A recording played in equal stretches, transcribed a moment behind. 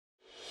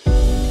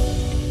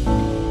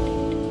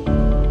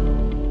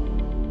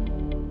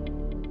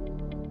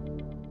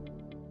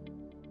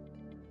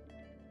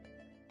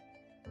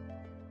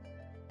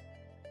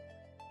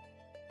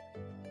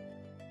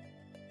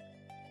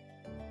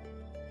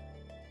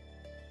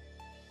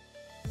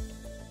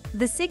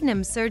The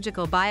Signum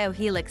Surgical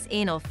BioHealx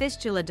Anal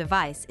Fistula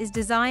Device is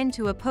designed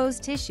to oppose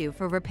tissue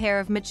for repair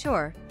of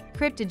mature,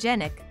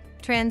 cryptogenic,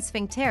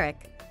 transsphincteric,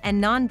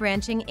 and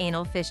non-branching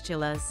anal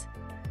fistulas.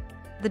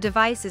 The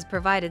device is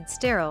provided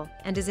sterile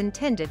and is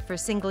intended for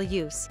single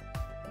use.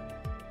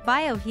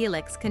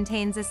 BioHealx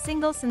contains a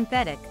single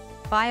synthetic,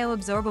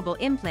 bioabsorbable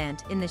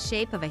implant in the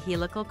shape of a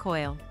helical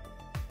coil.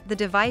 The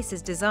device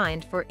is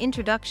designed for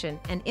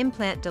introduction and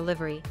implant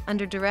delivery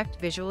under direct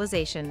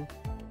visualization.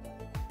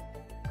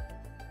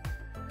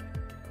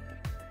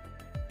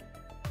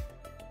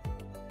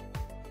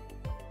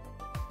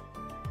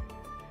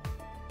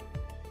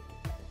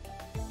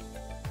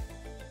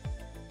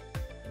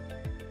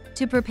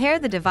 To prepare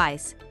the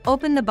device,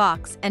 open the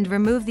box and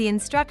remove the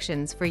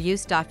instructions for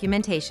use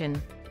documentation.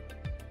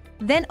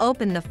 Then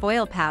open the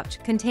foil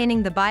pouch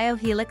containing the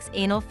BioHealx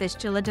Anal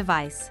Fistula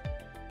Device.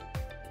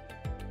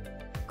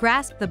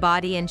 Grasp the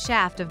body and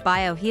shaft of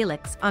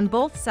BioHealx on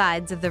both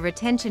sides of the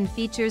retention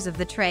features of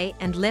the tray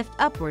and lift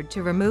upward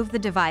to remove the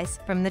device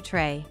from the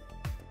tray.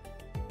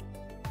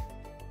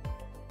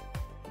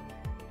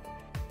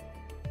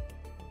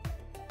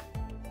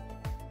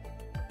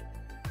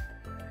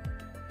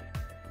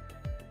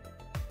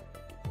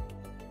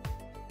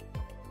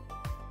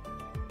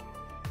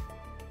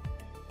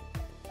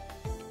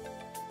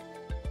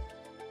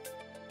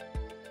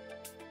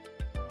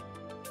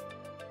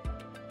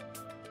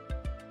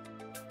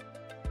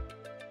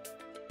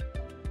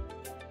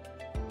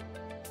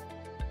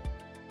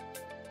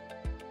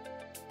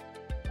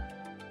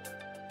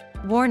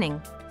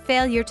 Warning: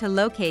 failure to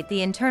locate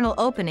the internal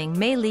opening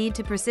may lead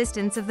to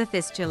persistence of the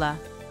fistula.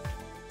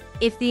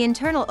 If the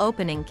internal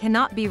opening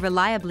cannot be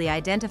reliably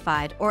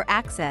identified or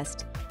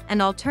accessed,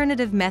 an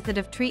alternative method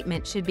of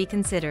treatment should be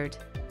considered.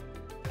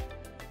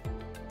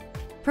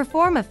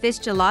 Perform a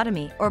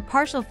fistulotomy or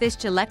partial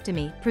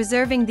fistulectomy,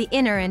 preserving the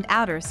inner and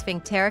outer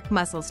sphincteric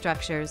muscle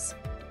structures.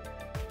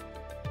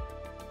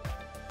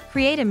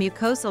 Create a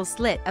mucosal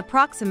slit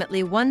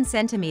approximately 1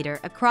 cm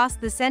across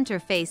the center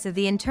face of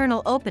the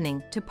internal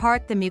opening to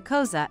part the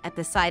mucosa at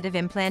the site of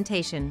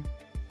implantation.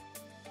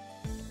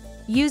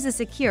 Use a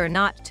secure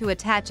knot to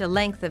attach a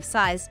length of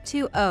size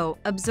 2/0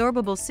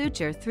 absorbable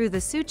suture through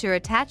the suture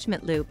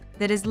attachment loop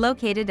that is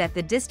located at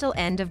the distal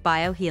end of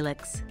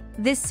BioHealx.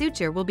 This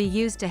suture will be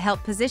used to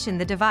help position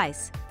the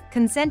device,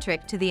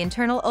 concentric to the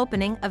internal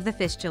opening of the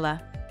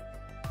fistula.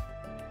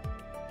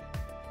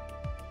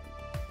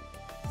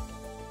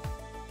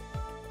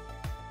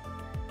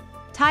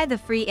 Tie the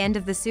free end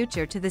of the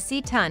suture to the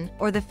C-ton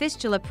or the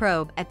fistula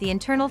probe at the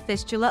internal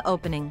fistula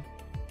opening.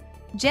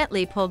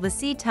 Gently pull the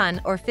C-ton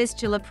or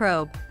fistula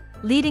probe,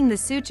 leading the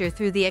suture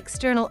through the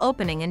external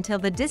opening until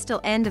the distal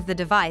end of the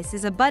device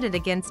is abutted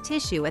against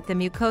tissue at the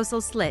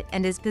mucosal slit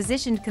and is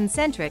positioned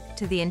concentric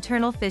to the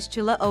internal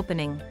fistula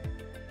opening.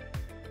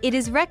 It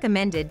is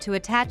recommended to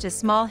attach a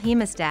small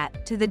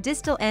hemostat to the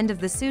distal end of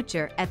the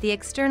suture at the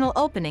external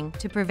opening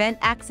to prevent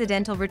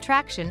accidental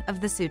retraction of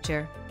the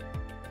suture.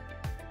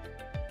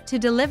 To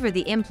deliver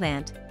the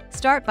implant,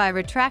 start by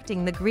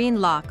retracting the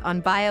green lock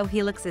on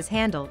BioHealx's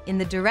handle in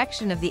the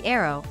direction of the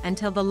arrow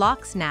until the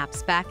lock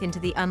snaps back into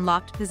the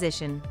unlocked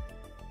position.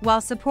 While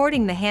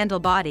supporting the handle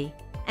body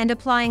and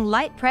applying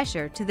light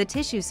pressure to the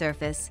tissue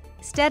surface,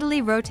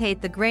 steadily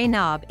rotate the gray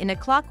knob in a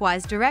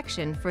clockwise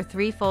direction for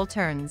 3 full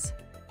turns.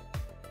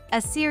 A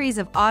series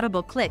of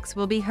audible clicks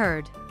will be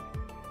heard.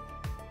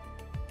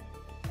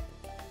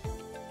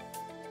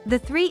 The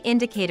 3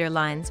 indicator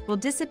lines will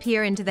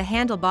disappear into the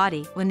handle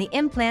body when the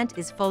implant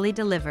is fully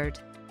delivered.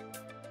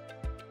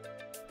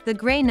 The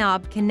gray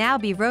knob can now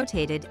be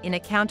rotated in a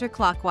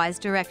counterclockwise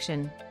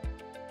direction.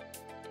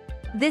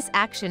 This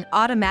action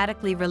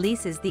automatically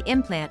releases the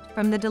implant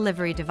from the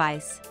delivery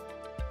device.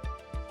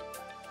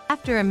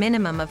 After a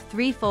minimum of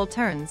 3 full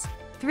turns,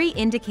 3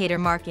 indicator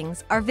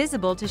markings are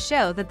visible to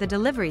show that the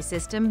delivery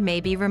system may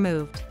be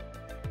removed.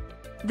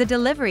 The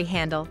delivery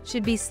handle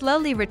should be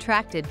slowly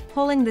retracted,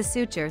 pulling the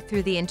suture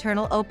through the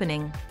internal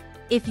opening.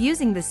 If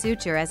using the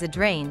suture as a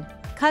drain,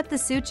 cut the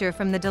suture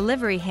from the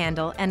delivery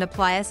handle and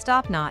apply a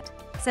stop knot,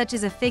 such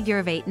as a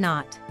figure-of-8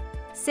 knot.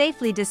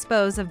 Safely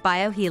dispose of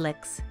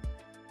BioHealx.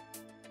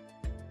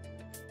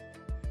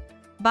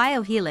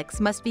 BioHealx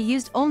must be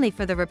used only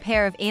for the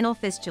repair of anal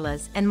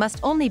fistulas and must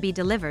only be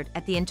delivered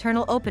at the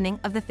internal opening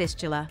of the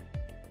fistula.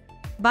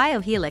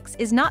 BioHealx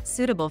is not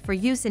suitable for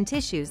use in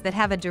tissues that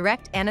have a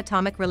direct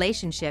anatomic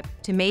relationship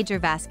to major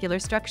vascular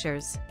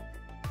structures.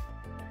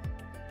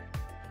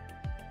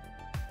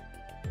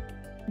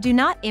 Do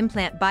not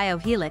implant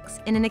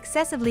BioHealx in an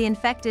excessively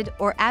infected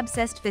or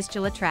abscessed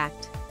fistula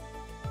tract.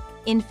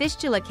 In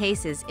fistula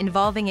cases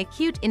involving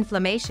acute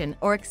inflammation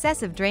or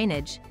excessive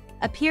drainage,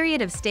 a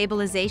period of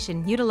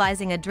stabilization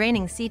utilizing a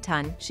draining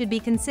C-ton should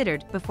be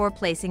considered before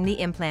placing the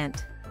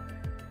implant.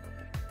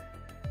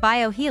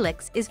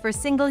 BioHealx is for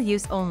single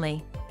use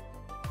only.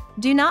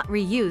 Do not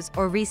reuse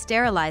or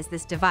re-sterilize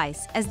this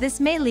device, as this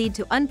may lead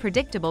to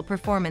unpredictable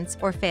performance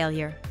or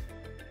failure.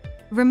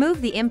 Remove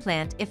the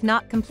implant if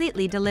not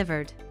completely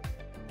delivered.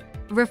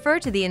 Refer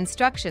to the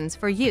instructions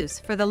for use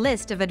for the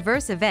list of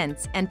adverse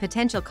events and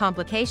potential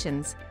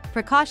complications,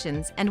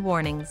 precautions and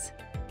warnings.